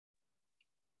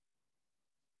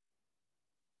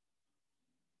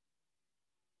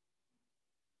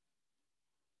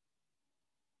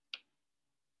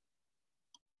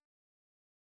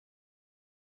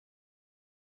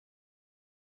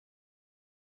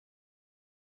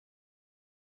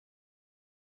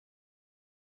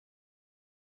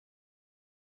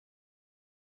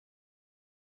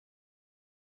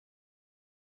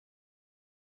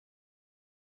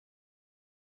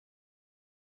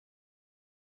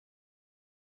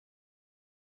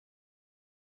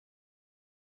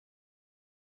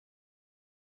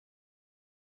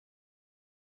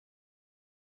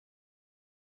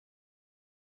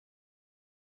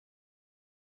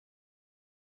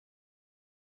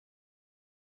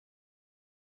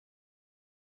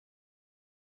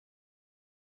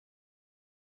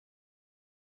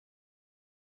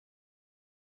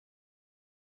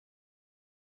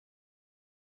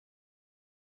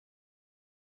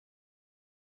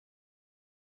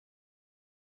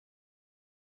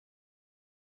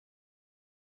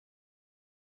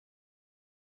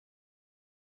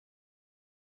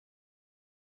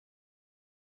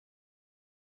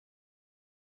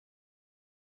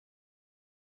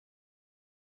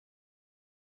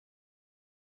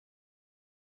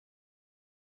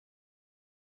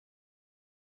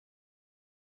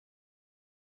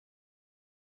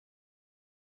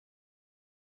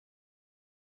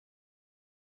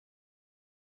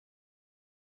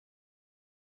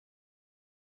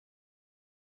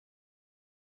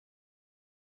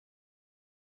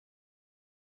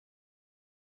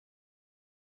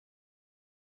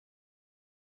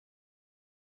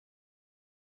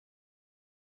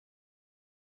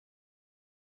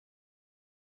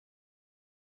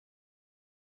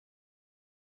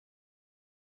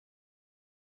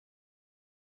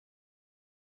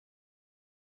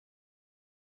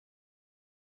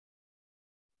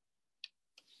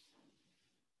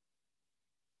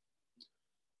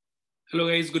Hello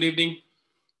guys, good evening.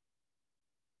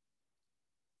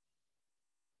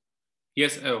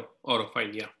 Yes, oh,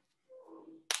 fine, yeah.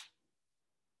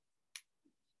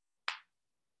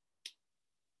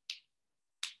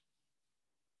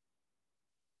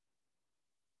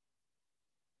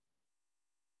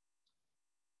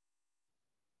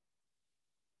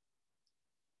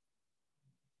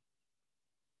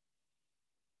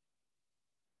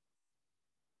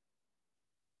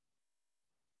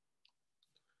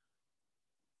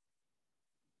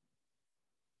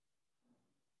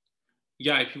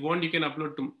 Yeah, if you want, you can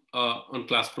upload to, on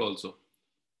ClassPro also.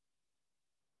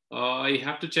 I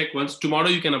have to check once. Tomorrow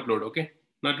you can upload, okay?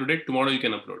 Not today, tomorrow you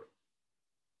can upload.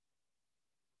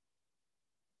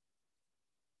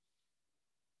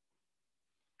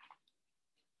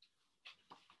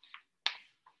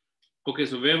 Okay,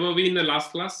 so where were we in the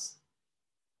last class?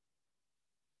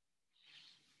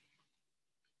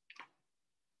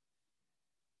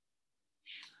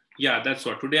 Yeah, that's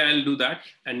what. Today I'll do that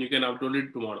and you can upload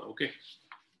it tomorrow, okay?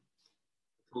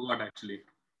 Forgot actually.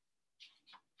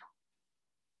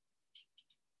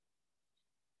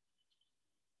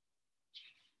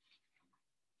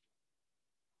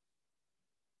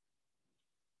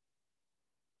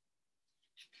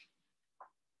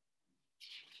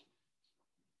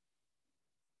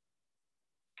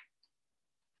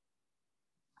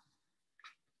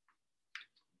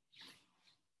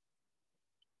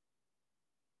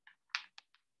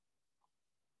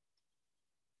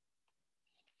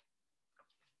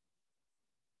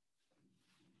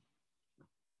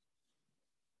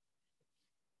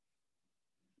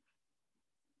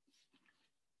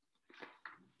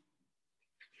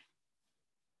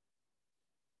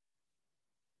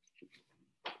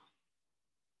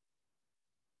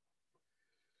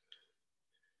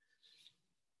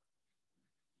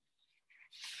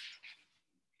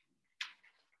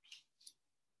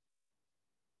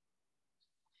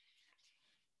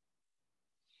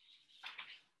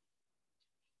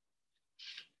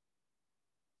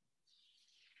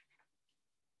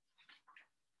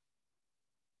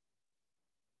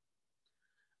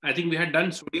 I think we had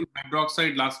done sodium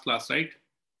hydroxide last class, right?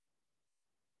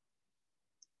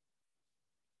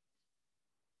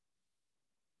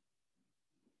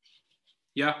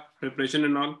 Yeah, preparation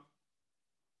and all.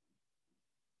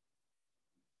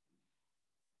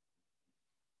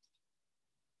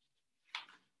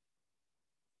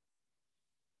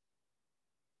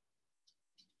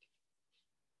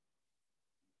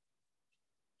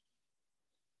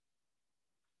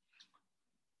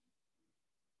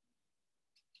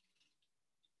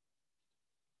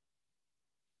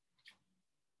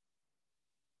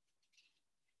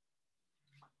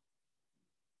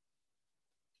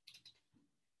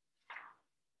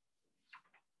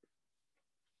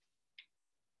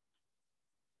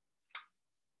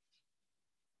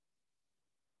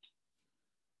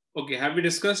 Okay, have we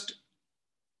discussed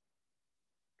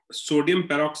sodium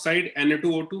peroxide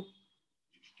Na2O2?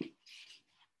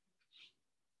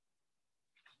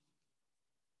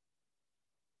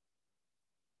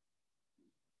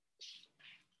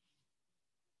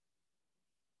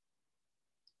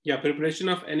 Yeah, preparation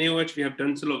of NaOH we have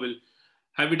done, so will.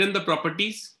 Have we done the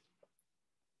properties?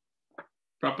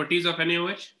 Properties of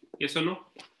NaOH? Yes or no?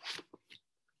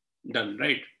 Done,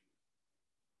 right?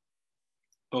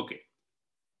 Okay.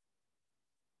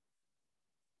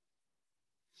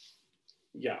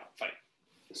 Yeah, fine.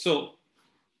 So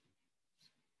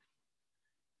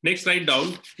next, write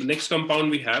down the next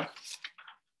compound we have,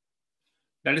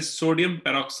 that is sodium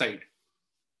peroxide.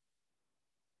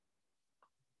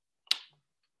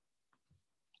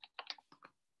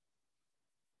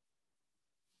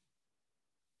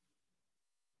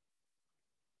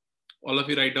 All of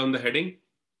you write down the heading.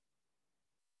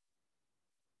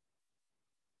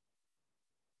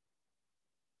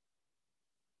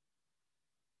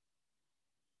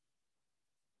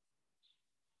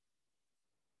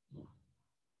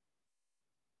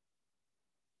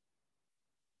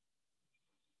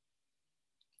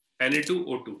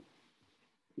 Na2O2.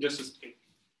 Just a second.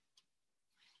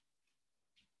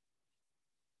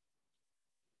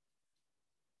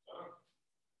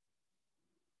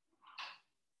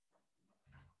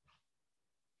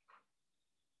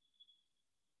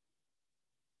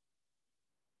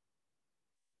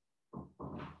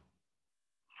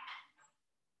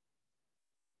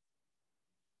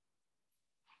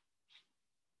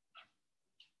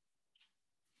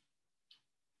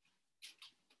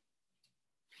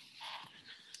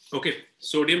 Okay,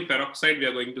 sodium peroxide we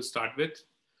are going to start with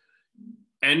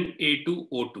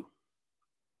Na2O2.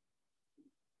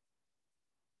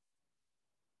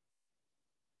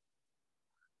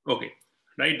 Okay,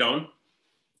 write down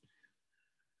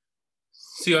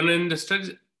See, on an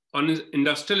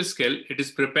industrial scale, it is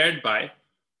prepared by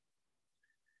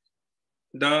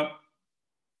the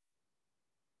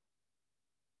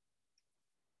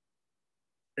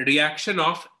reaction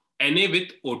of Na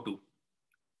with O2.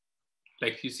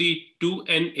 Like you see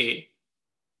 2Na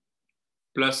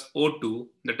plus O2,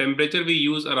 the temperature we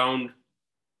use around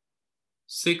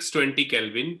 620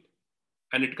 Kelvin,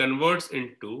 and it converts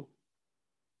into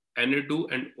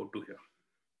Na2 and O2 here.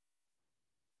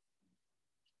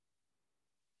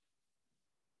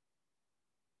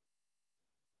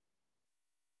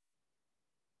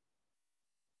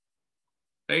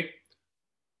 Right?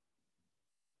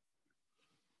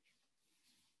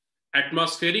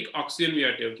 Atmospheric oxygen we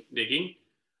are taking,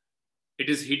 it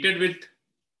is heated with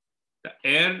the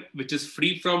air which is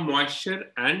free from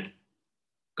moisture and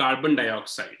carbon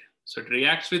dioxide. So it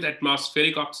reacts with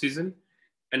atmospheric oxygen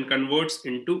and converts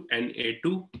into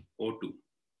Na2O2.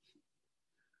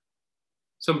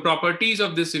 Some properties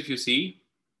of this, if you see,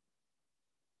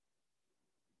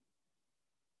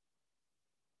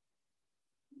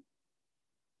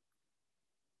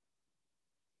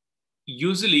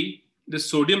 usually the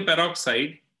sodium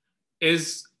peroxide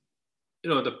is,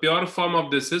 the pure form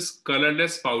of this is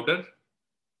colorless powder.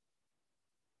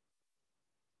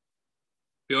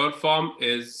 Pure form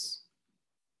is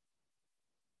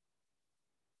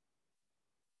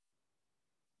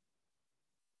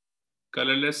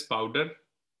colorless powder.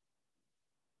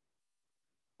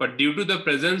 But due to the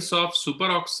presence of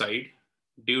superoxide,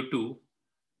 due to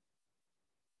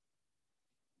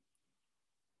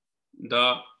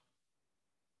the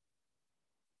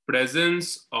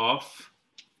presence of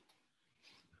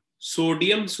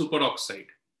sodium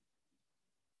superoxide,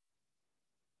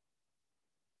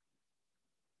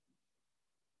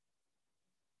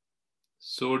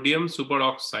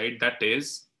 that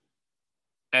is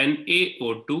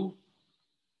NaO2,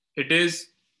 it is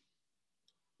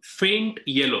faint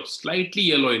yellow, slightly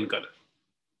yellow in color.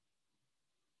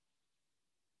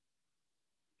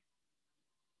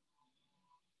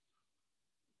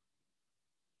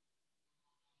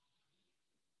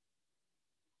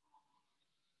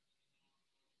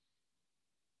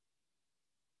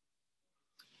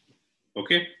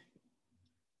 Okay.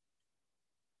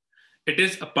 It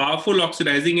is a powerful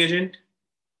oxidizing agent.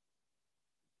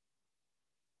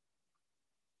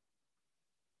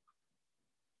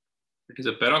 It is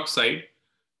a peroxide,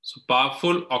 so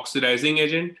powerful oxidizing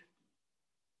agent.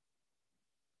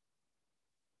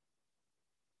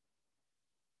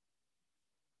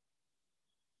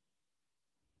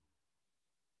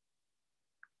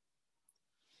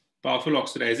 Powerful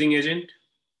oxidizing agent.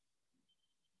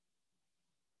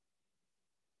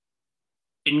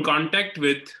 In contact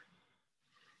with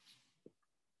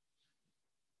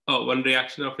one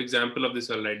reaction of example of this,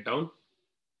 I'll write down.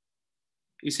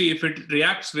 You see, if it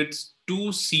reacts with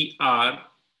 2CrOH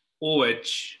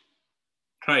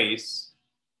thrice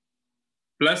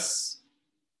plus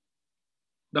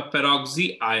the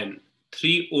peroxy ion,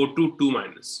 3O2 2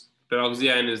 minus.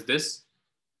 Peroxy ion is this.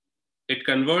 It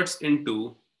converts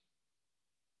into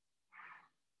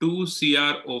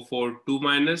 2CrO4 2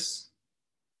 minus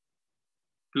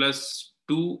plus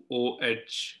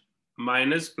 2OH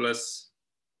minus plus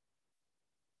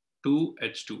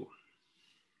 2H2O.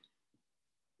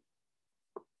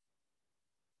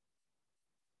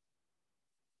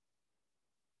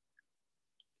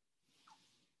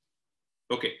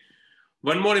 Okay.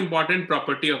 One more important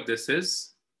property of this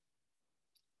is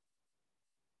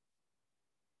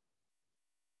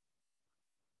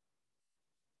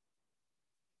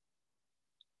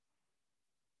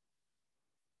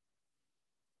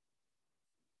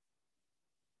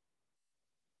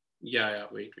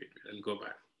wait, I'll go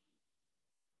back.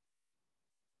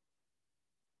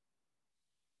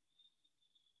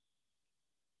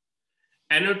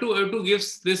 NO2O2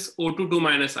 gives this O2 2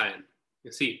 minus ion.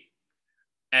 You see,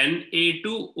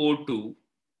 Na2O2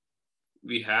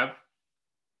 we have,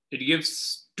 it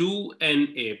gives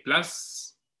 2Na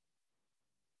plus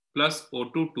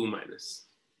O2 2 minus.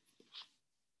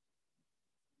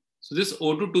 So this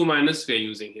O2 2 minus we are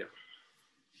using here.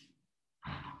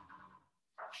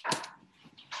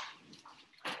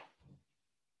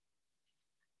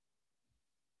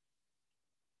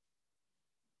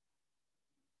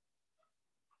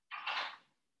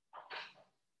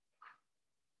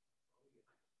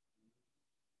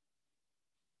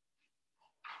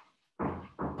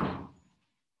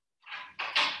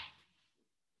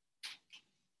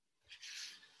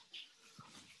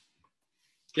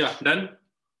 Yeah, done.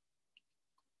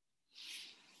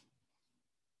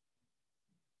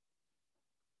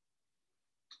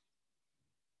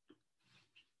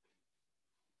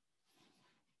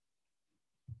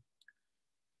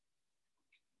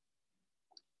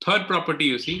 Third property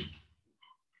you see,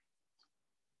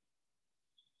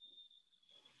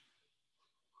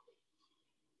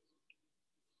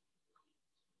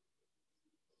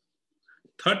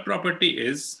 third property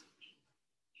is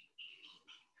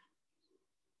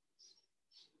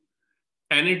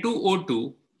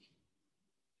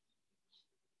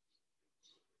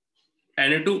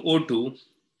Na2O2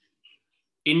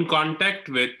 in contact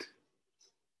with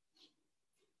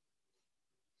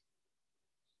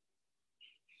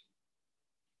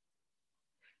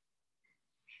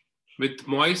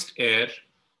moist air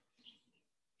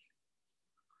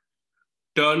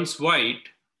turns white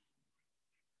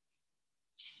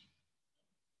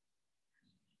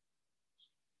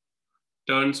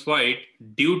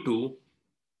due to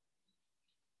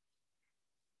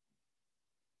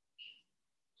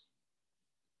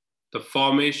the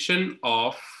formation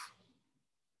of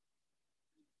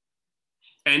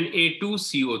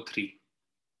Na2CO3.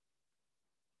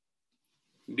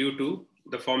 Due to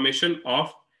the formation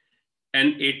of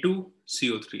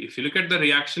Na2CO3. If you look at the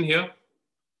reaction here,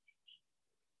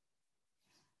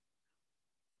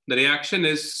 the reaction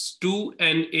is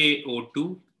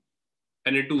 2NaO2,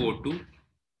 Na2O2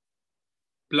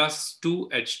 plus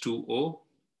 2H2O.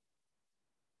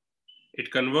 It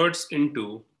converts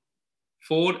into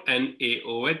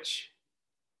 4NaOH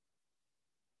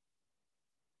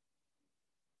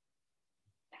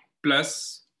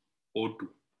plus O2.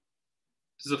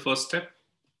 This is the first step.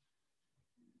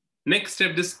 Next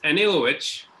step, this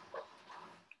NaOH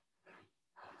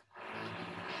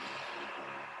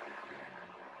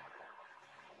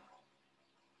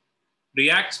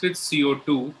reacts with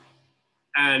CO2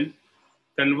 and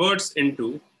converts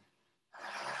into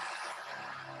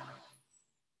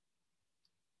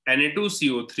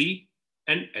Na2CO3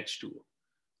 and H2O.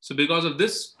 So because of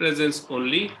this presence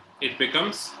only, it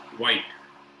becomes white.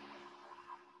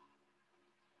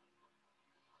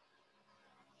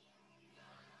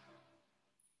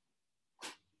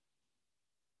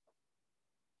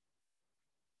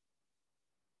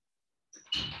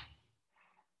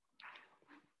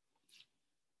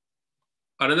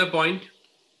 Another point,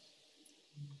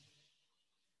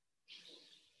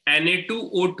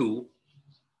 Na2O2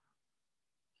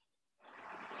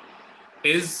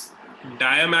 is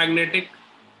diamagnetic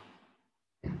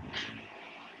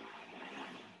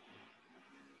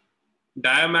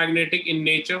in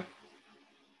nature.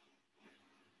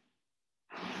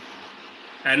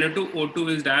 Na2O2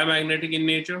 is diamagnetic in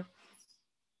nature.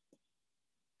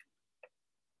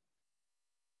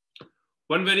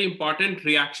 One very important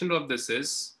reaction of this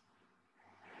is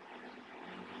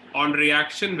on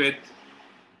reaction with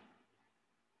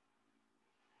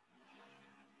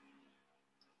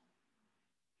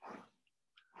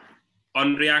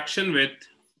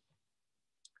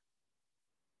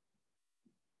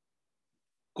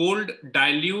cold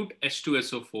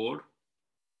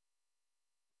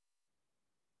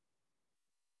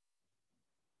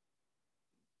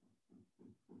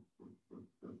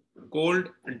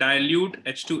dilute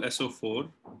H2SO4,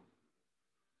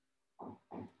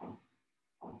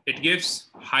 it gives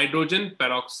hydrogen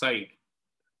peroxide.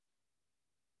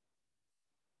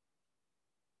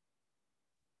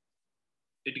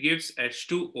 It gives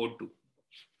H2O2.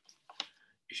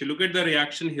 If you look at the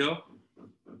reaction here,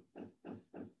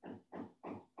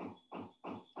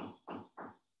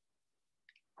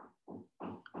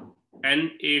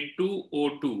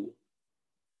 Na2O2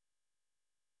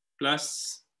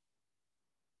 plus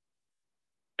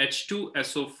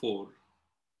H2SO4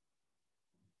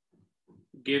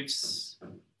 gives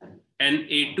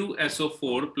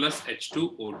Na2SO4 plus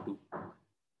H2O2.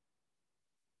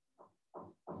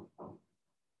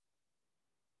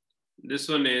 This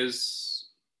one is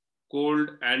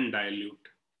cold and dilute.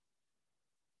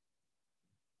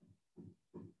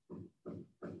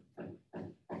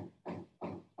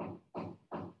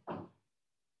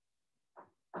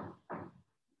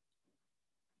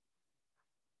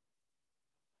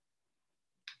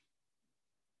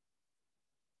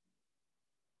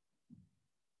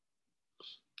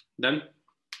 Done.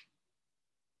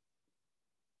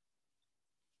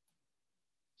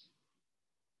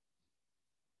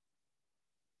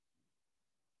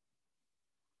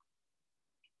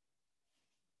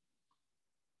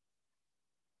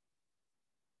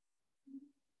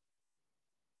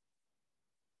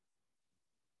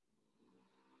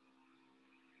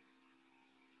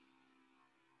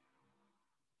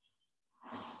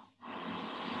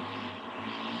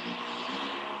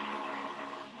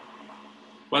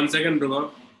 One second,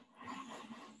 Dhruva.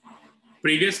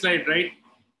 Previous slide, right?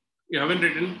 You haven't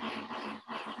written.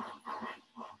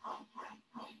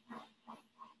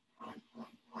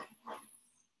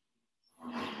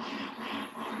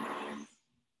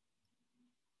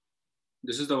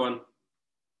 This is the one.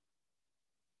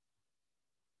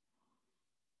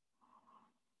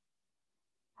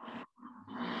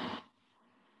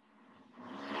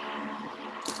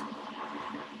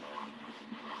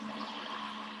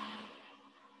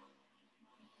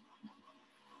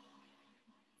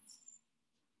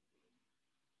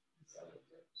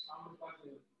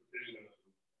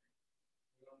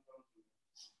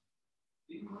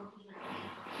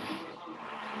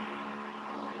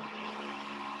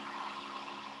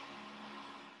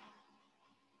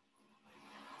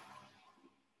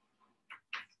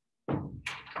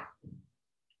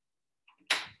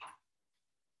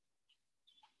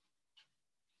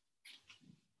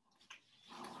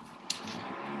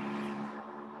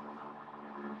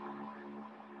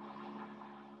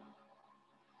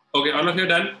 Okay, all of you are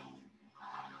done?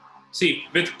 See,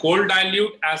 with cold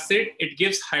dilute acid, it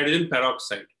gives hydrogen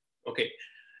peroxide. Okay,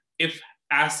 if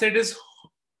acid is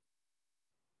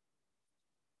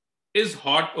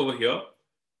hot over here,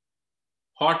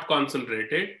 hot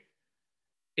concentrated,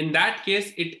 in that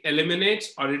case, it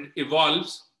eliminates or it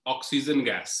evolves oxygen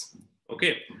gas.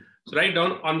 Okay, so write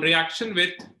down on reaction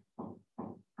with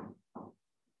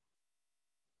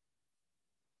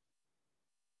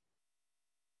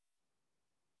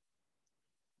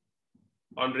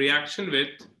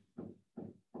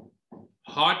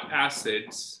hot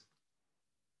acids,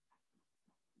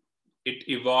 it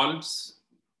evolves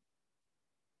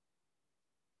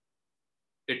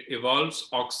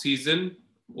oxygen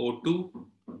O2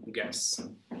 gas.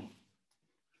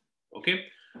 Okay,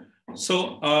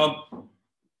 so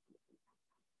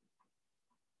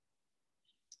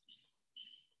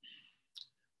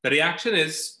the reaction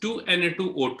is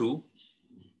 2Na2O2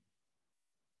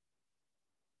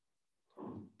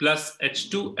 plus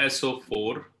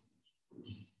H2SO4.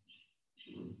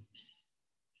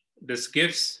 This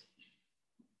gives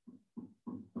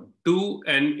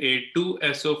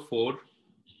 2Na2SO4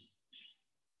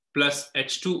 plus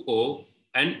H2O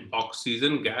and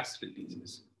oxygen gas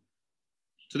releases.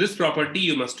 So this property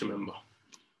you must remember.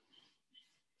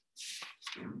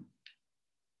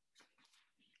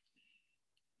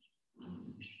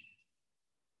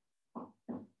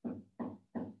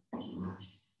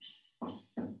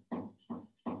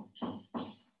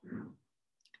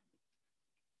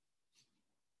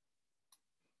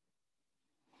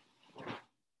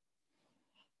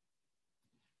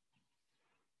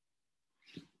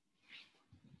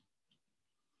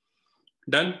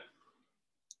 Done?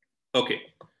 Okay.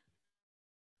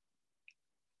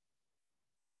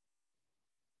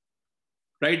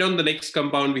 Write down the next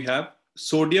compound we have,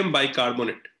 sodium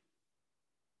bicarbonate.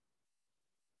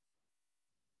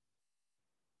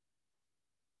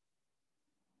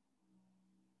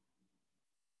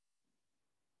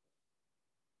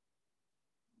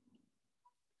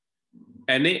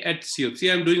 NaHCO.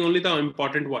 See, I'm doing only the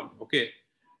important one. Okay.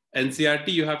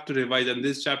 NCRT you have to revise, and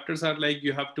these chapters are like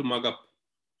you have to mug up.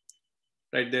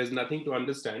 Right? There's nothing to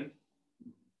understand.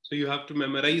 So you have to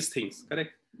memorize things,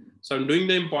 correct? So I'm doing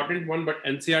the important one, but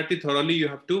NCRT thoroughly you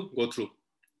have to go through.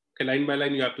 Okay, line by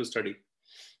line you have to study.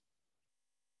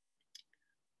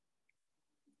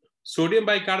 Sodium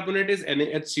bicarbonate is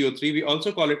NaHCO3. We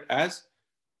also call it as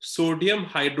sodium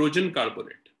hydrogen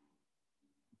carbonate.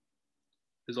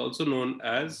 It is also known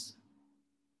as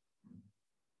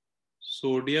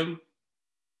sodium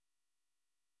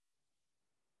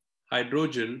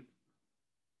hydrogen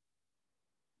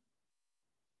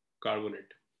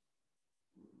carbonate.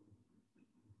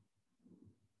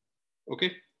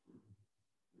 Okay.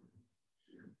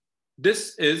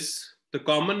 This is the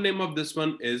common name of this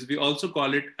one is, we also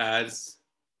call it as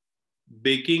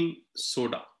baking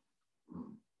soda.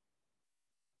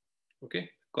 Okay.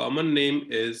 Common name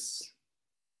is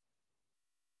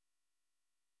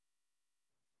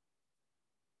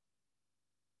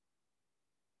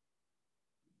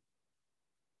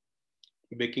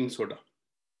baking soda.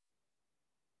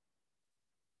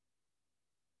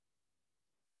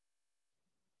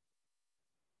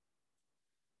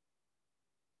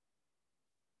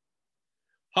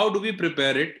 How do we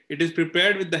prepare it? It is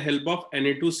prepared with the help of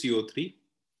Na2CO3.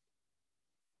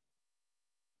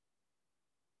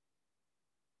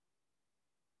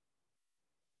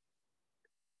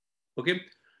 Okay,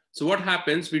 so what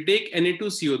happens? We take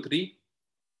Na2CO3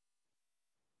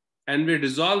 and we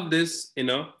dissolve this in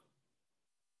a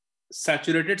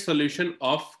saturated solution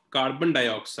of carbon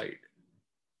dioxide.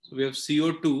 So we have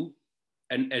CO2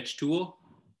 and H2O,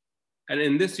 and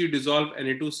in this you dissolve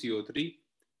Na2CO3.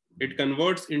 It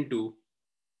converts into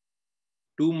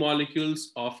 2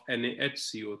 molecules of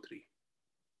NaHCO3.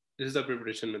 This is the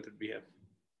preparation method we have.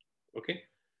 Okay.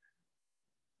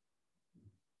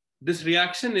 This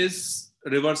reaction is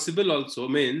reversible also,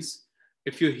 means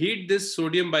if you heat this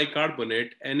sodium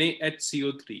bicarbonate,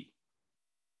 NaHCO3,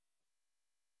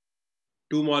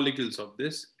 two molecules of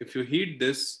this, if you heat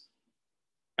this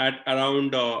at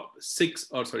around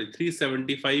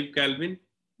 375 Kelvin,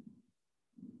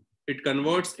 it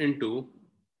converts into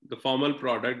the formal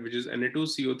product, which is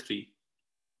Na2CO3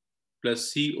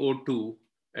 plus CO2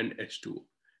 and H2O.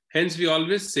 Hence, we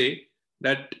always say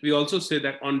that, we also say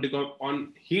that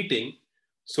on heating,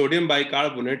 sodium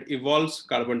bicarbonate evolves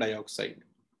carbon dioxide.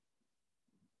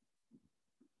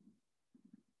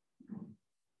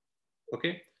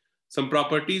 Okay, some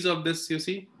properties of this, you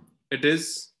see, it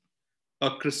is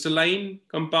a crystalline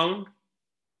compound,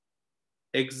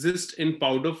 exists in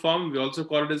powder form. We also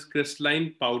call it as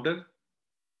crystalline powder.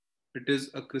 It is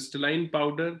a crystalline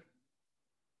powder.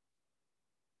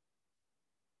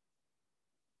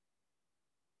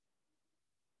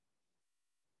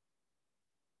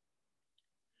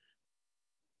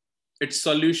 Its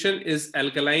solution is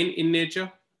alkaline in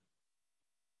nature.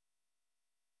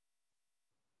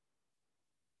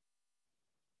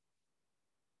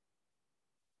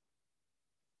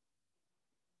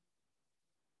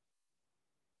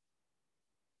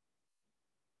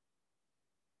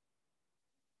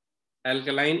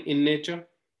 Alkaline in nature.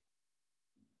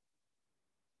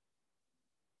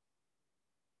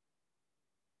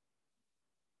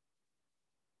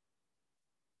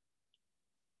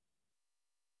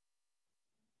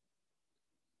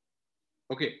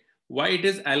 Okay, why it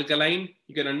is alkaline?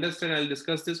 You can understand. I'll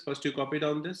discuss this. First, you copy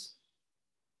down this.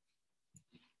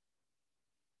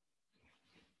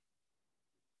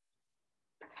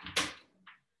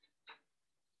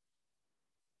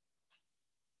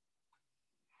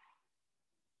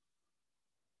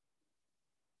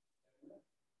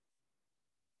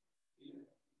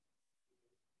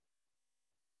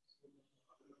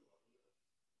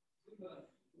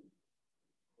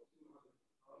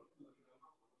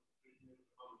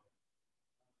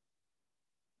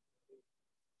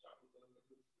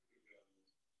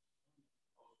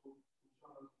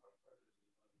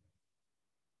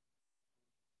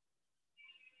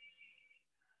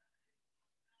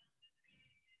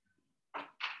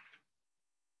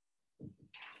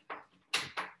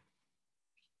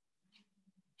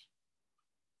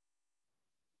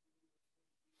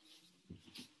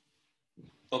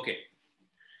 Okay.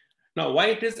 Now, why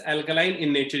it is alkaline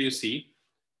in nature, you see,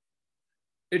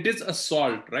 it is a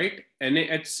salt, right?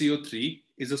 NaHCO3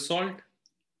 is a salt.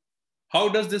 How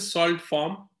does this salt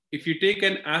form? If you take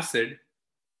an acid,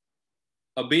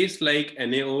 a base like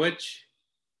NaOH,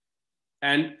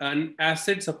 and an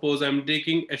acid, suppose I'm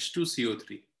taking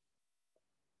H2CO3,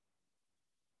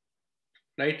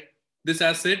 right? This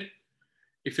acid,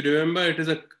 if you remember,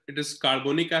 it is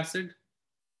carbonic acid.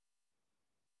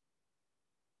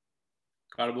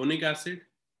 Carbonic acid,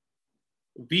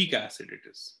 weak acid it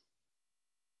is.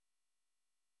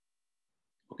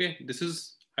 Okay, this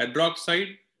is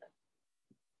hydroxide,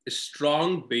 a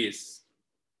strong base.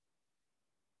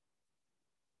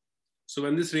 So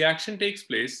when this reaction takes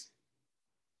place,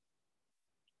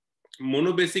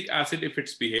 monobasic acid, if it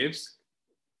behaves,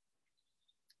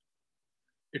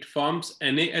 it forms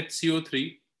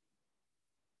NaHCO3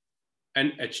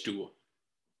 and H2O.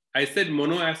 I said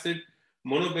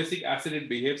monobasic acid it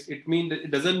behaves. It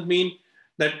doesn't mean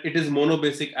that it is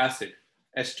monobasic acid.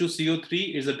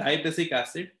 H2CO3 is a dibasic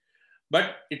acid,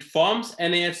 but it forms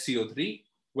NaHCO3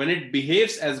 when it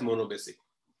behaves as monobasic.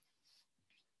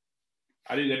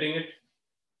 Are you getting it?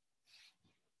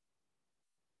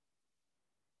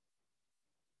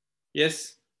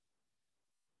 Yes.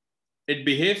 It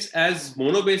behaves as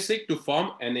monobasic to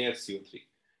form NaHCO3.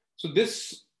 So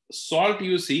this salt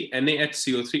you see,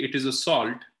 NaHCO3, it is a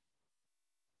salt.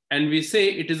 And we say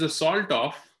it is a salt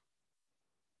of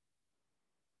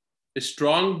a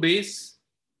strong base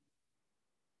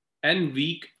and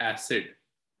weak acid.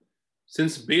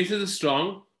 Since base is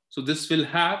strong, so this will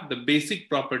have the basic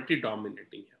property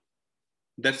dominating here.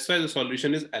 That's why the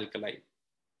solution is alkaline.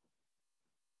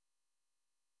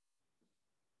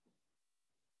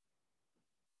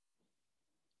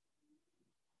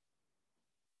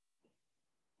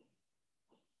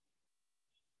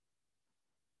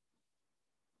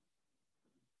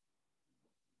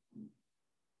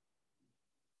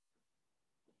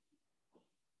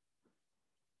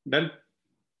 Done?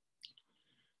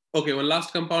 Okay, one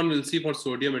last compound we'll see for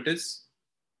sodium. It is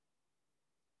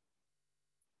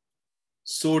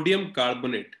sodium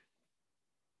carbonate.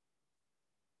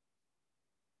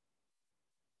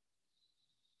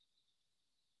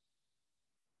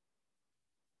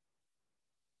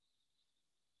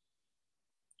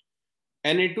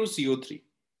 Na2CO3.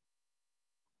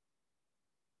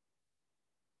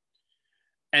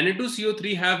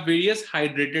 Na2CO3 have various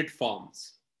hydrated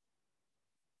forms.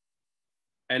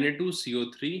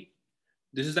 Na2CO3,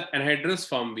 this is the anhydrous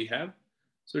form we have.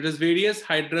 So it has various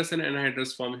hydrous and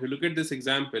anhydrous form. If you look at this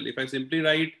example, if I simply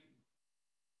write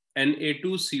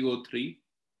Na2CO3,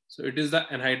 so it is the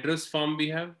anhydrous form we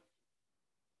have.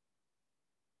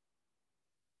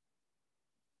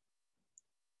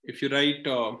 If you write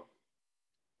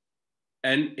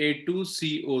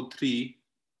Na2CO3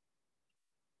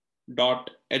 dot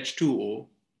H2O,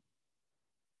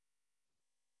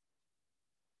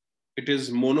 it is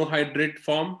monohydrate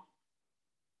form.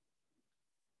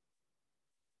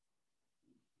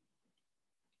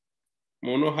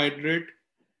 Monohydrate.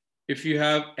 If you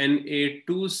have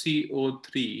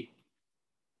Na2CO3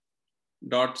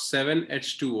 dot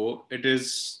 7H2O, it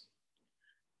is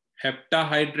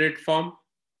heptahydrate form.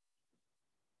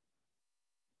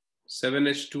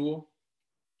 7H2O.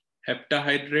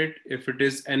 Heptahydrate. If it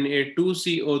is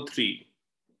Na2CO3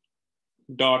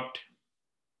 dot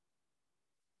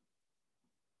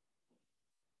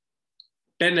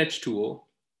 10H2O,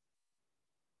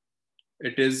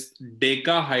 it is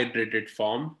decahydrated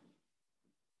form.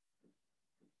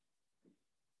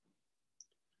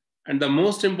 And the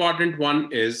most important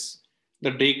one is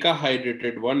the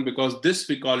decahydrated one, because this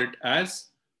we call it as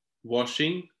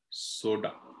washing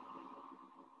soda.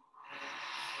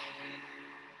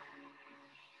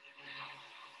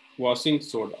 Washing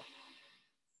soda.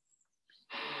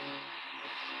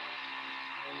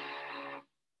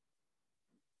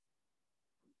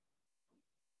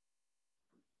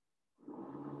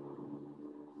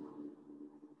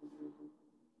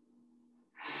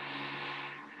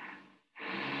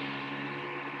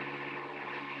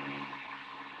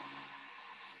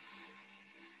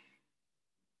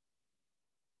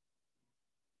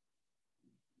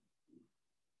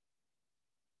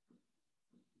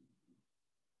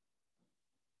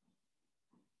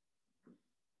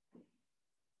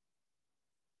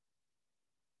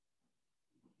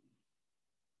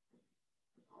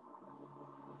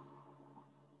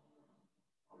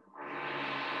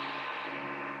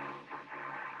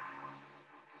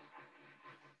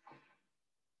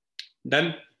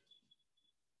 Done.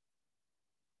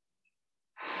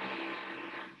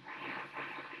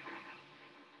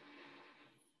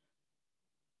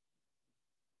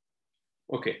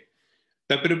 Okay.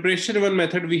 The preparation one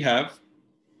method we have,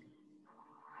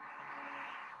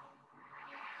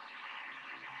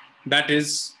 that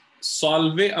is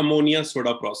solve ammonia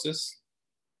soda process.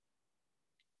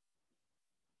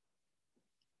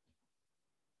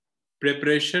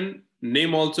 Preparation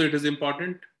name also it is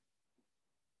important.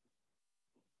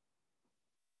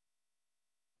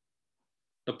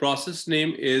 The process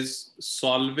name is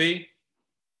solve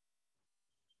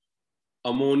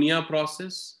ammonia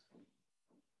process.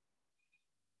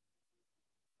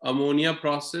 Ammonia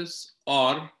process,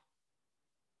 or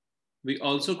we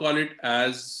also call it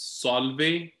as solve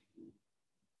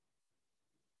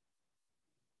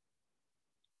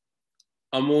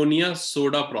ammonia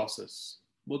soda process.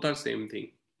 Both are same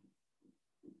thing.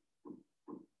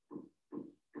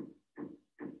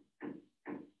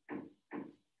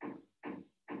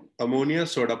 Ammonia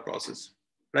soda process.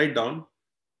 Write down.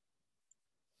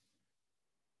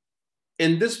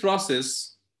 In this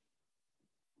process,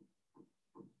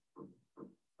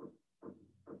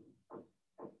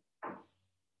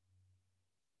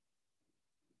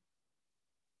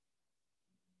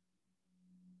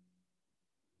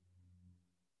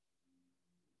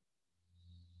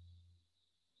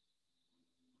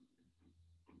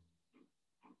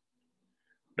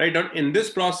 write down, in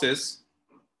this process,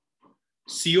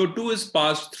 CO2 is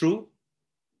passed through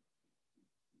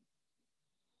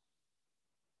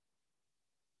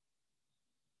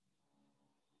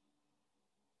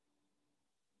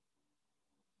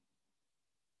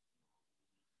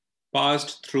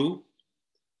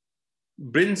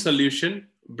Brin solution.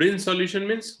 Brin solution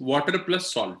means water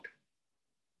plus salt.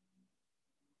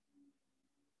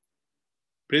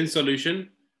 Brin solution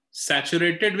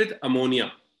saturated with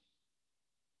ammonia.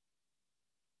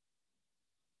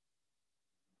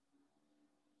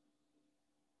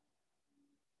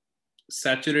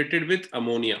 Saturated with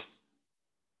ammonia.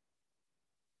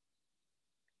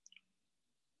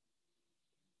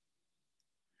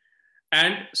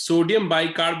 And sodium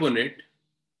bicarbonate,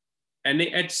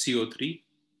 NaHCO3,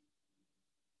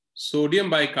 sodium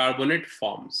bicarbonate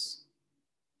forms.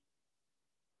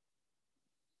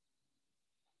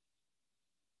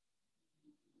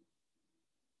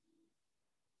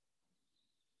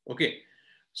 Okay,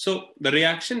 so the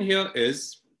reaction here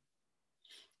is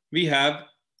we have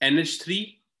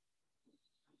NH3,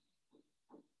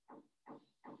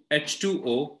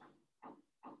 H2O,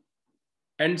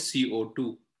 and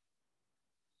CO2.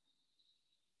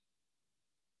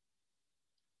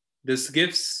 This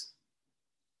gives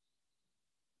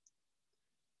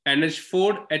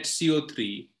NH4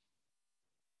 HCO3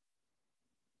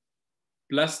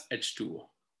 plus H2O.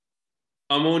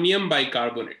 Ammonium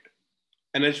bicarbonate.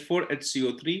 NH4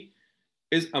 HCO3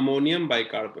 is ammonium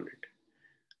bicarbonate.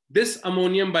 This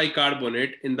ammonium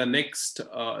bicarbonate in the next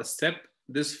step,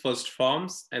 this first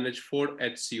forms NH4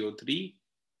 HCO3.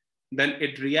 Then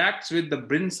it reacts with the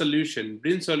Brin solution.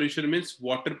 Brin solution means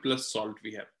water plus salt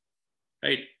we have,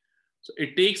 right? So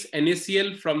it takes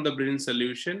NaCl from the Brin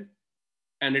solution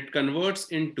and it converts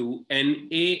into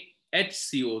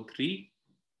NaHCO3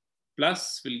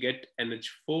 plus will get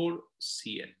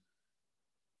NH4Cl.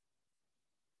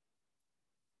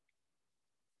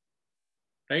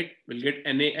 Right? We'll get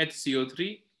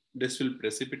NaHCO3. This will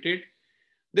precipitate.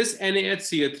 This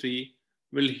NaHCO3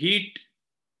 will heat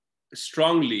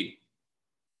strongly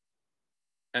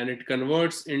and it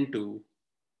converts into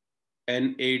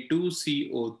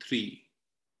Na2CO3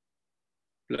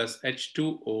 plus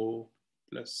H2O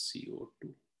plus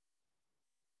CO2.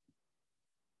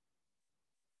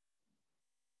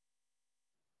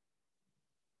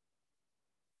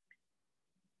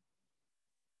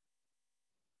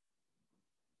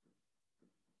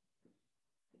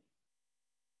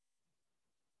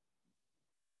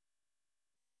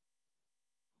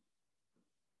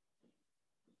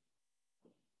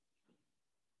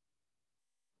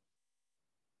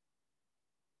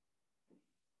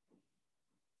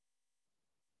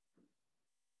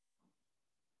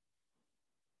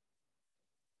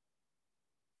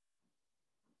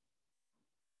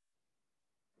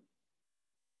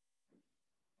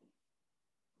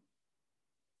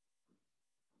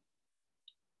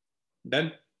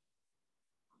 Done.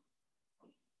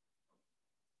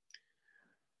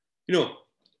 Till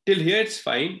here it's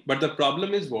fine, but the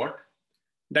problem is what?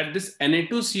 That this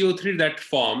Na2CO3 that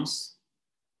forms,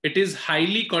 it is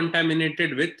highly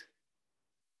contaminated with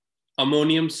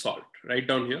ammonium salt. Right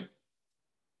down here.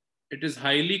 It is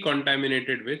highly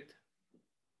contaminated with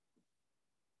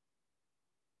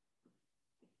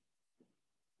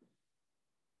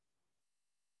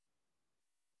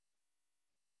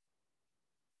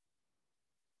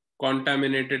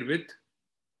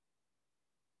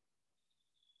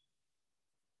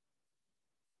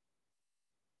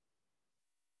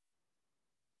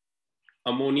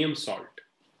ammonium salt.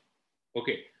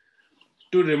 Okay.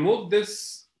 To remove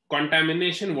this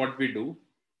contamination, what we do?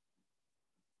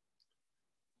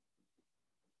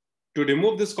 To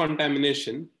remove this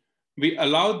contamination, we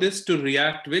allow this to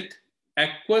react with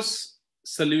aqueous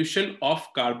solution of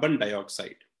carbon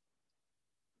dioxide.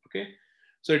 Okay.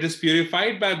 So it is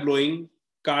purified by blowing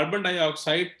carbon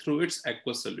dioxide through its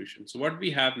aqueous solution. So what we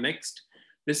have next,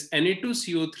 this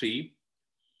Na2CO3,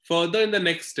 further in the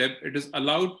next step, it is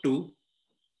allowed to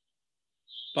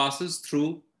passes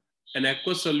through an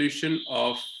aqueous solution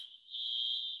of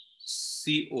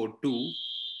CO2,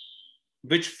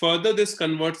 which further this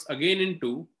converts again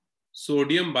into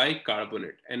sodium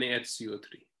bicarbonate, NaHCO3.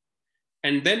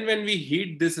 And then when we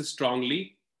heat this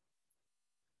strongly,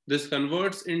 this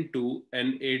converts into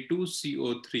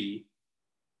Na2CO3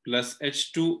 plus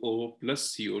H2O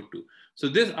plus CO2. So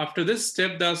this, after this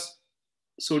step, the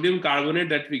sodium carbonate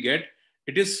that we get,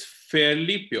 it is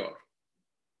fairly pure.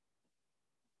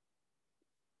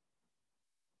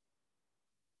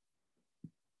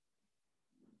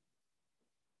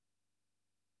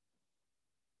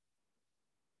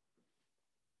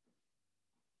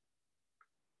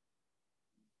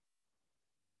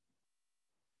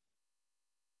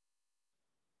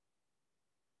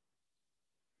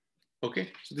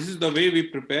 Okay, so this is the way we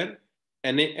prepare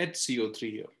NaHCO3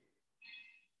 here.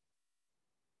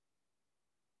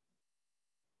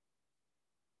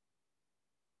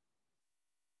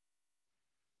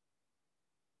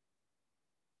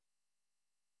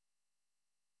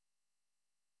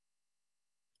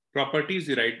 Properties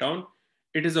you write down.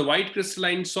 It is a white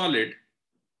crystalline solid.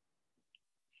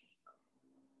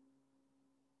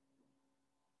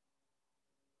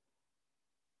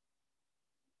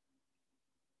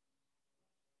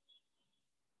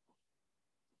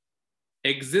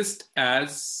 Exist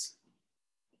as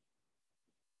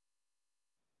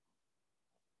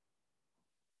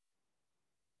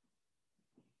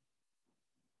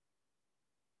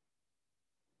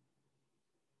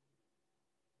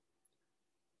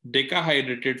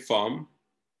decahydrated form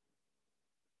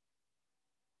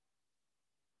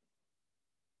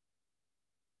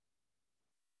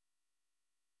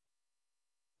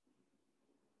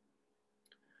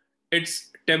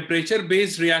its temperature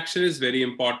based reaction is very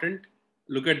important.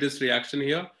 Look at this reaction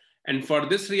here. And for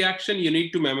this reaction, you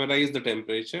need to memorize the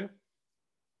temperature.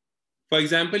 For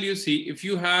example, you see, if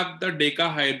you have the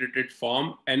decahydrated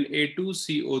form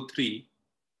Na2CO3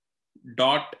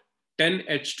 dot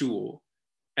 10H2O,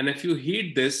 and if you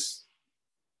heat this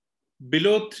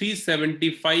below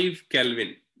 375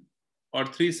 Kelvin or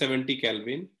 370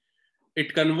 Kelvin,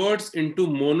 it converts into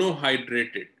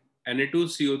monohydrated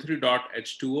Na2CO3 dot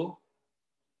H2O,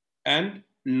 and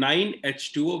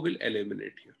 9H2O will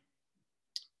eliminate here.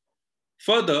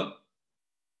 Further,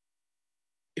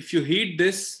 if you heat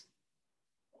this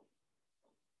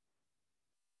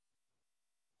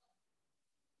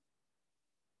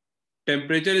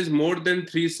temperature is more than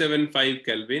 375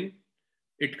 Kelvin,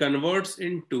 it converts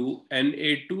into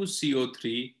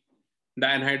Na2CO3, the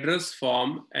anhydrous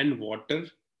form, and water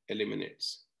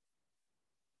eliminates.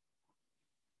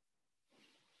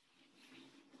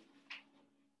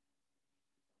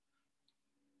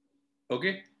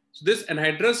 Okay, so this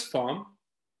anhydrous form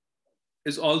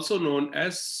is also known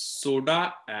as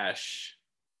soda ash.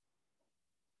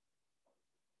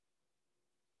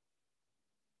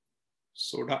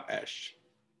 Soda ash.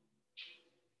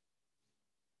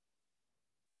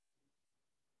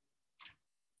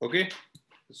 Okay,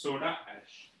 soda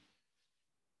ash.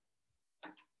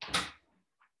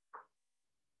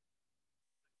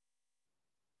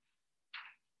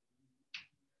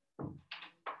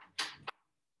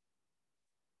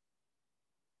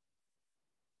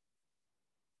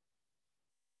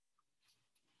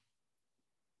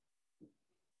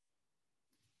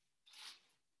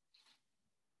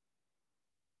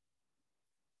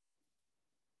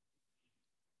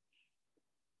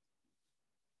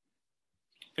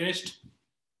 Finished?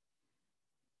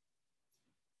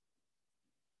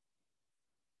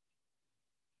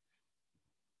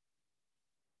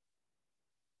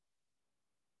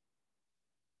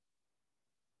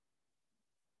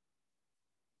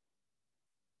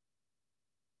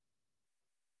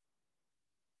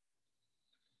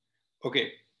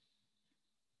 Okay.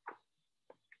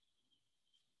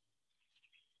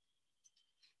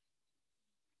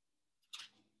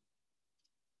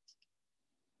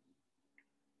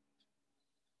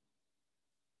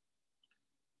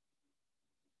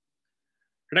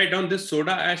 Write down this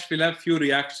soda ash will have few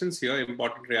reactions here,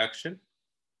 important reaction.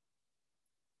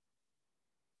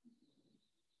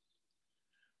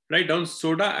 Write down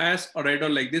soda ash or write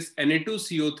down like this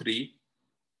Na2CO3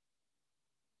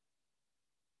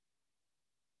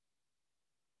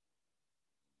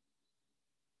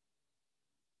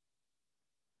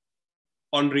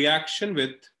 on reaction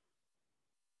with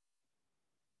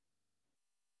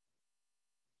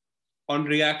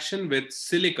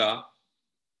silica.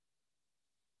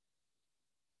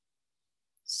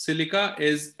 Silica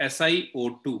is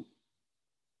SiO2.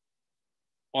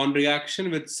 On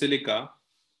reaction with silica,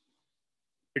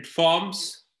 it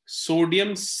forms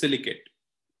sodium silicate.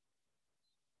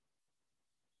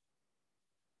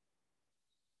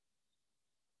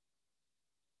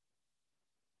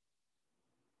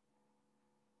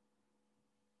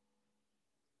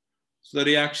 So the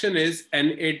reaction is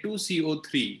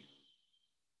Na2CO3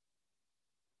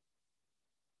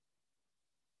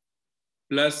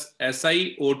 plus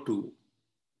SiO2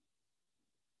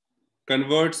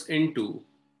 converts into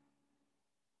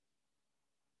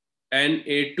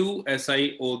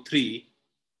Na2SiO3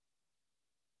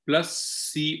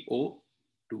 plus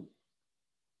CO2.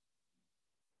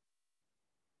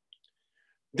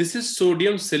 This is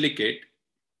sodium silicate.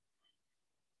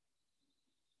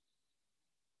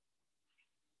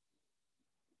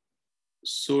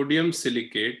 Sodium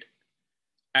silicate,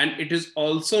 and it is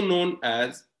also known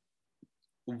as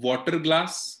water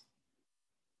glass,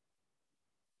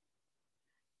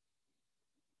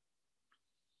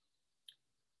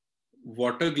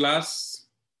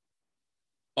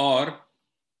 or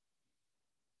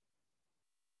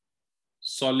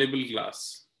soluble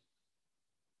glass.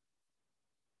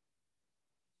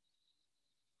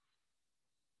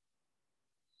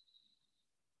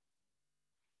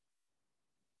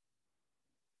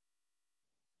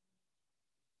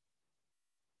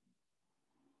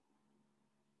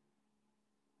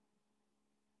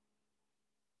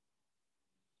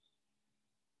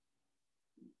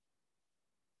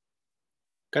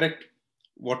 Correct?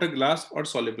 Water glass or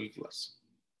soluble glass.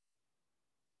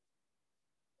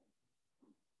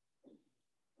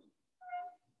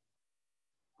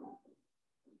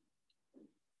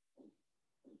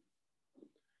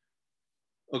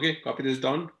 Okay, copy this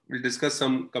down. We'll discuss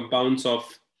some compounds of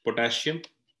potassium,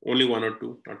 only one or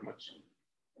two, not much.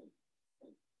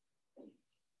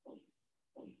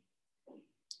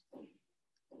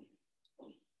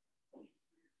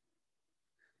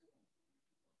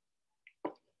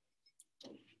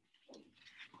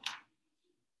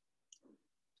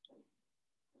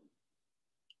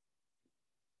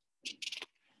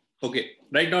 Okay,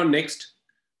 write down next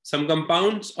some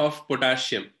compounds of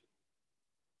potassium.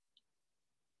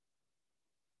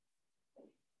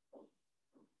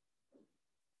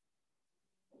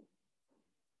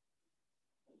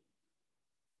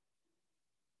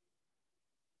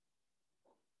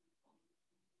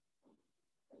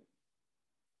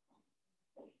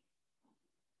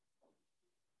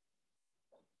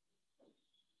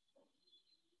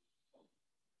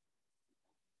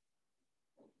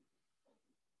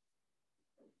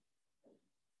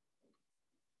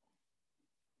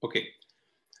 Okay,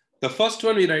 the first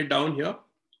one we write down here,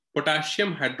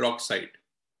 potassium hydroxide.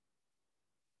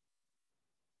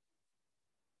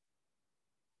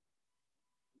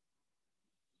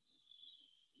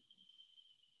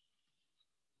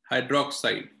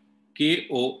 Hydroxide,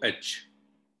 KOH.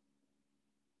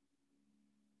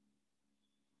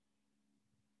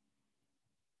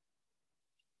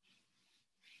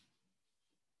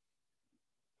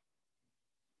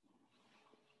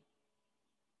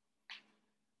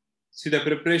 See the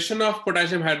preparation of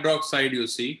potassium hydroxide, you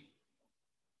see,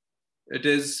 it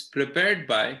is prepared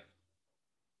by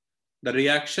the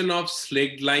reaction of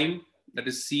slaked lime, that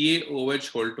is CaOH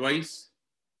whole twice,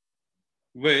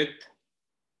 with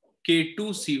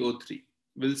K2CO3.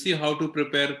 We'll see how to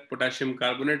prepare potassium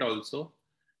carbonate also.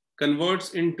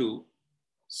 Converts into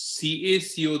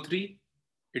CaCO3,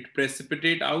 it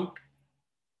precipitate out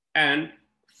and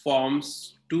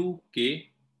forms 2KOH.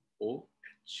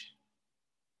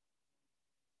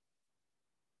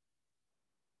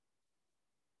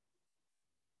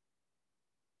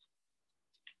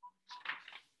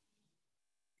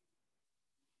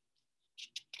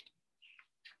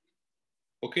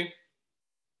 Okay.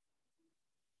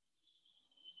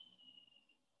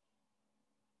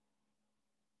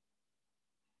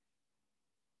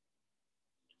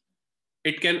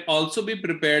 It can also be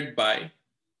prepared by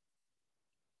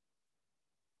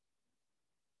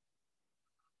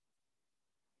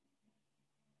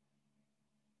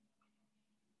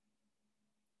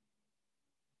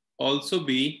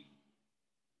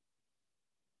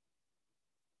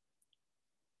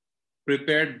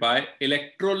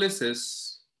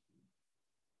electrolysis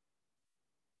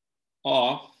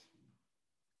of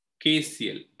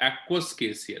KCl, aqueous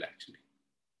KCl actually.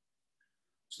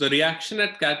 So the reaction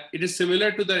at it is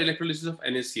similar to the electrolysis of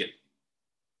NaCl.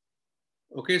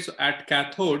 Okay, so at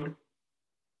cathode,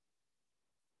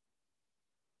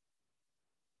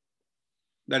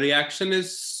 the reaction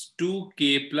is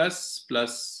 2K plus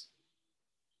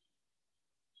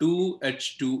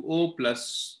 2H2O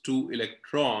plus 2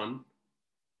 electron.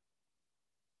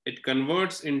 It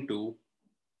converts into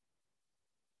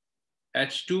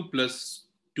H2 plus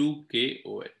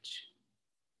 2KOH.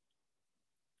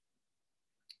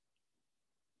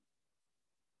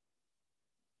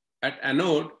 At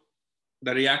anode,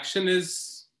 the reaction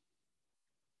is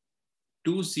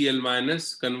 2Cl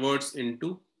minus converts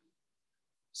into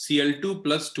Cl2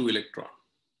 plus 2 electron.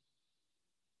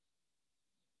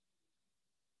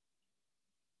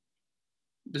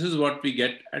 This is what we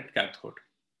get at cathode.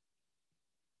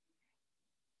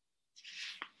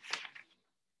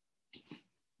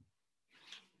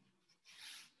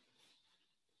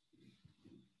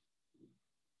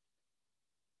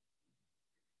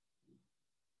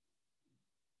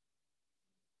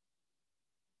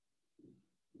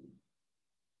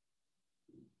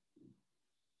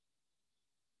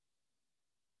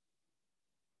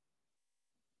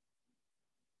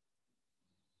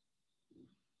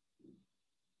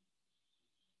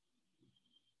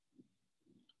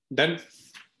 Then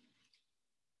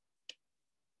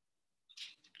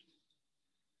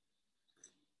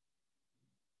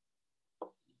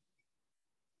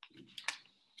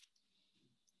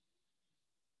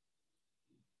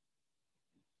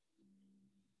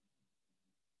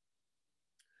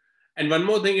and one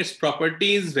more thing, its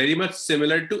property is very much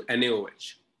similar to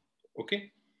NaOH.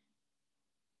 Okay.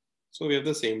 So we have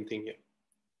the same thing here.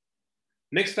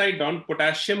 Next, write down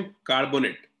potassium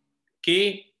carbonate,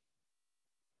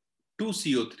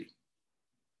 K2CO3.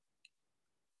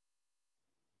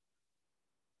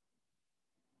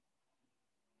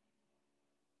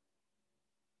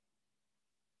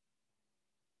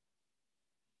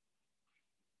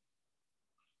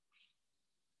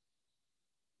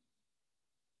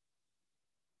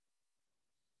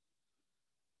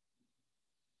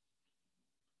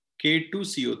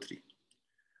 K2CO3.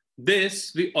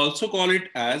 This we also call it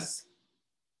as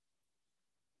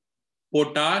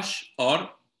potash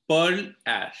or pearl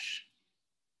ash,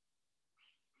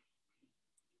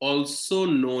 also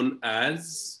known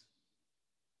as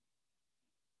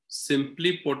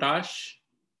simply potash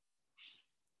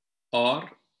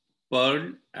or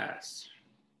pearl ash.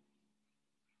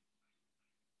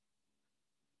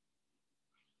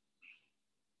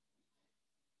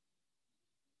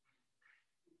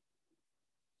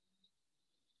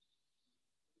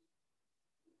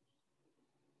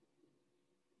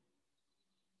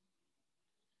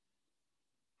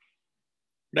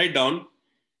 Write down,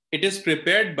 it is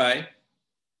prepared by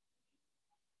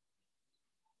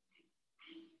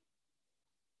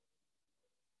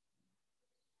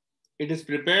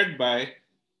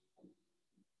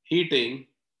heating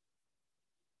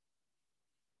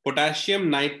potassium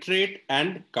nitrate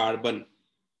and carbon.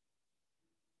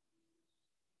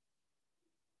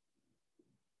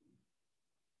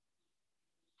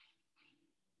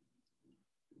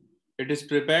 It is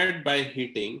prepared by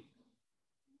heating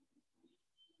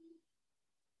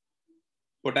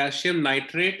potassium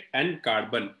nitrate and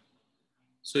carbon.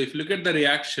 So if you look at the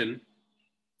reaction,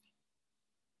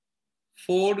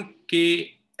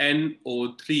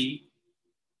 4KNO3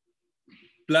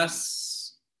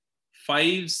 plus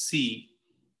 5C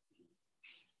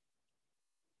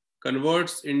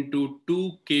converts into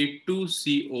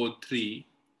 2K2CO3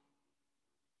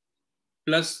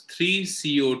 plus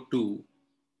 3CO2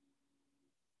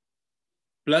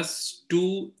 plus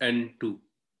 2N2.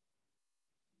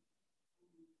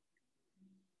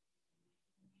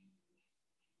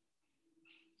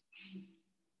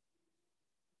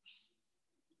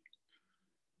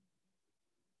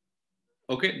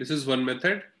 Okay, this is one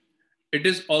method. It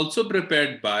is also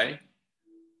prepared by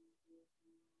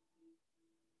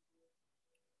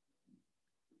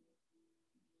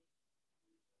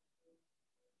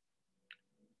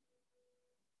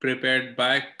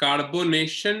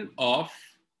carbonation of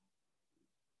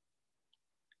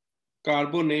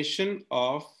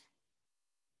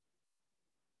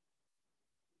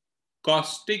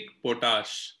caustic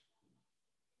potash,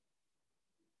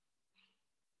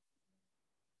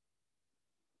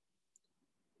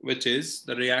 which is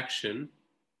the reaction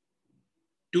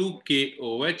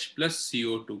 2KOH plus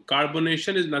CO2.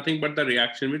 Carbonation is nothing but the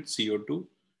reaction with CO2.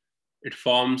 It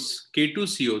forms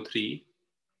K2CO3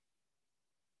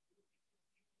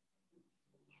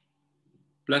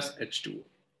 plus H2O.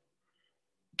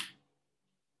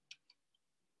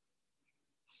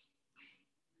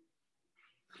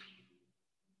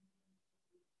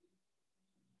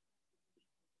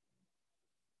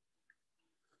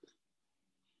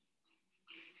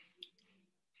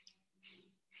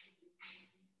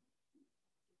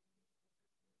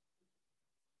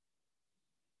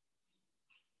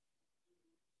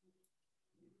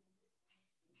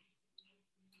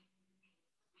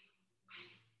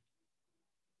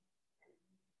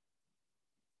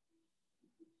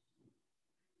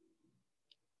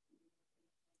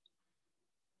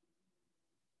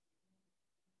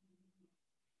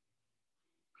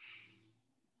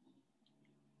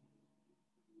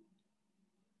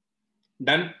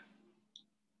 Done?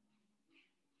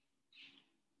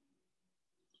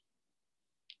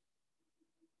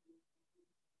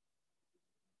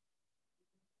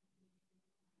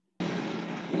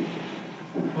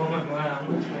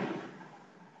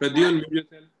 Pradyun, mute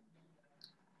yourself.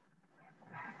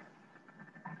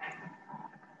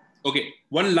 Okay,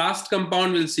 one last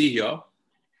compound we'll see here.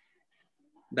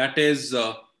 That is,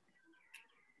 we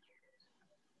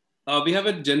have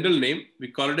a general name. We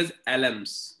call it as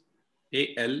alums.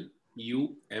 ALUMS.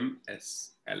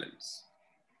 Alums.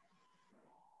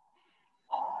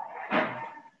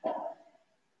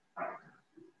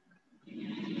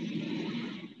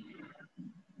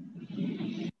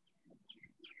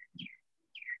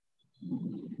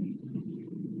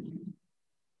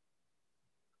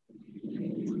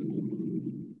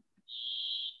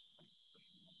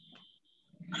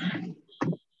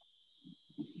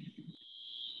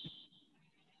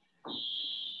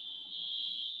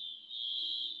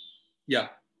 Yeah,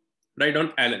 write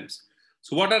down alums.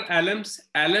 So what are alums?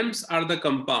 Alums are the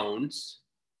compounds,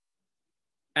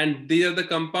 and these are the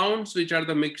compounds which are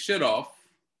the mixture of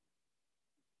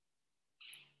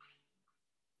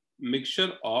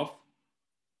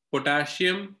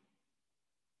potassium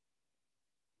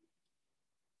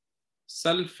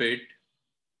sulfate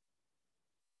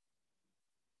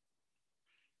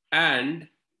and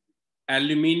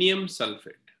aluminium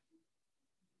sulfate.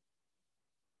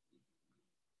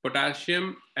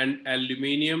 Potassium and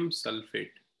aluminium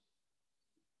sulfate.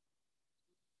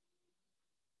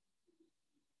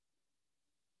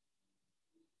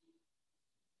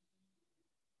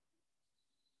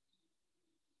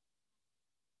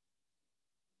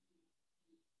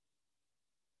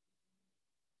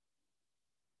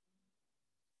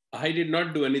 I did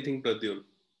not do anything, Pradyun.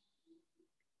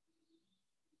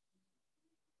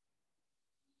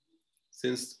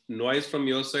 Since noise from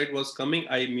your side was coming,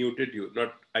 I muted you.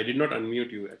 I did not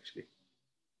unmute you actually.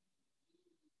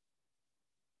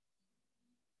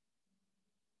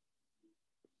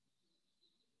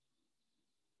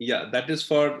 Yeah, that is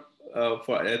for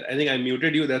I think I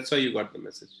muted you. That's why you got the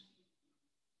message.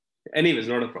 Anyways,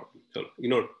 not a problem. So,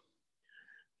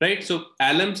 right? So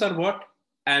alums are what?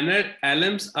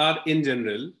 Alums are in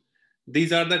general,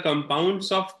 these are the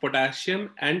compounds of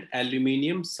potassium and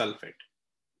aluminium sulfate,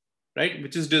 right?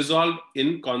 Which is dissolved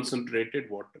in concentrated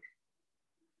water,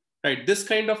 right? This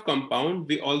kind of compound,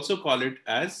 we also call it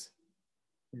as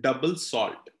double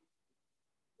salt,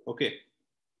 okay?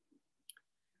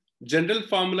 General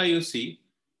formula you see,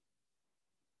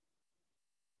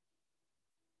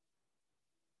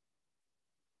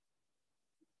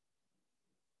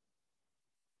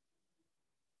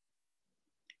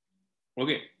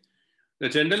 okay? The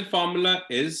general formula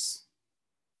is,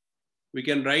 we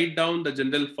can write down the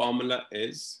general formula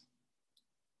is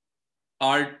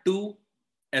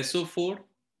R2SO4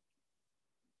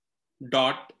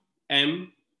 dot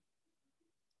M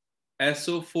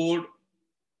SO4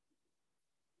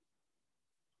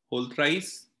 whole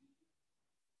thrice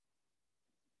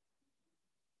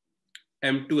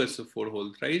M2SO4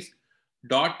 whole thrice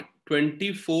dot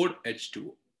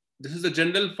 24H2O. This is the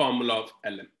general formula of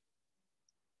Lm.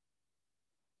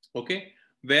 Okay,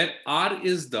 where R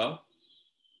is the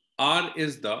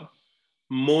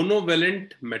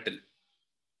monovalent metal.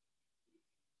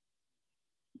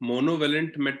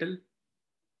 Monovalent metal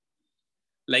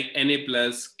like Na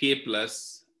plus, K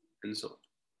plus, and so on.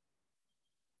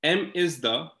 M is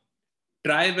the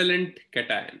trivalent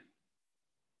cation.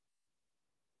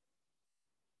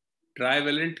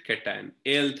 Trivalent cation.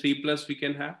 Al3 plus we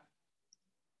can have,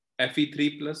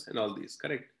 Fe3 plus, and all these,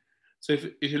 correct? So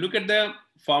if you look at the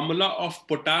formula of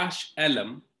potash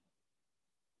alum,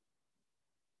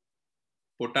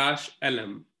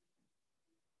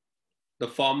 the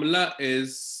formula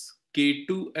is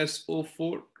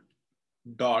K2SO4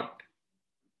 dot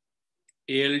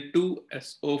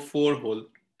Al2SO4 whole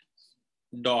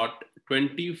dot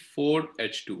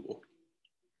 24H2O.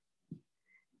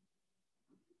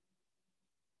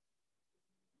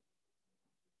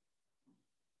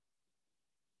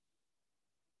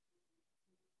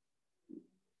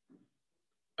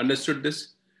 Understood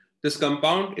this? This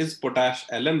compound is potash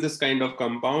alum. This kind of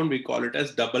compound, we call it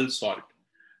as double salt.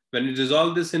 When you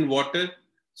dissolve this in water,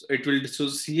 so it will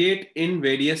dissociate in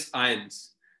various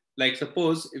ions. Like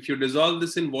suppose if you dissolve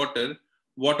this in water,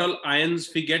 what all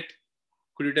ions we get?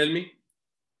 Could you tell me?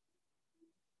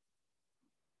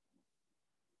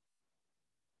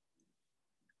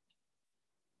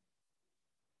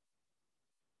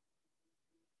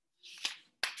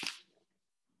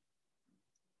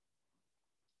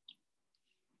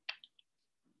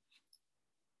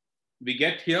 We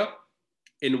get here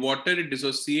in water, it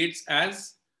dissociates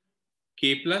as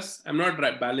K plus. I'm not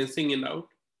balancing it out,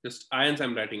 just ions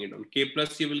I'm writing it on. K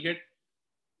plus you'll get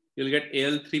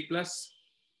Al3 plus,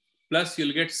 plus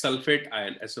you'll get sulfate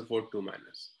ion, SO4 2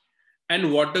 minus.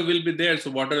 And water will be there,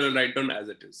 so water will write down as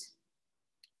it is.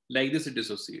 Like this, it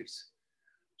dissociates.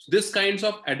 So this kinds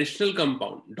of additional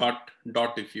compound, dot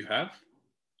if you have,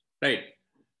 right?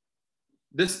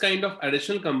 This kind of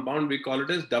additional compound, we call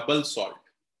it as double salt,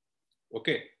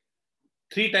 okay?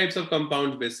 Three types of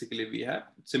compounds basically we have.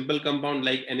 Simple compound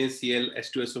like NaCl,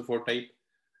 H2SO4 type.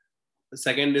 The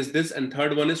second is this, and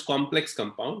third one is complex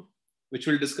compound, which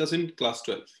we'll discuss in class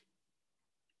 12.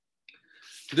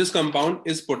 This compound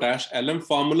is potash alum.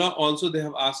 Formula also they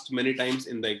have asked many times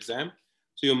in the exam.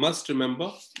 So you must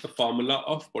remember the formula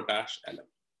of potash alum.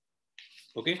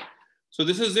 Okay. So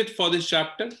this is it for this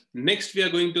chapter. Next, we are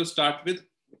going to start with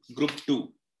group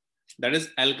 2. That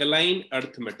is alkaline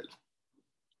earth metal.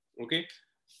 Okay.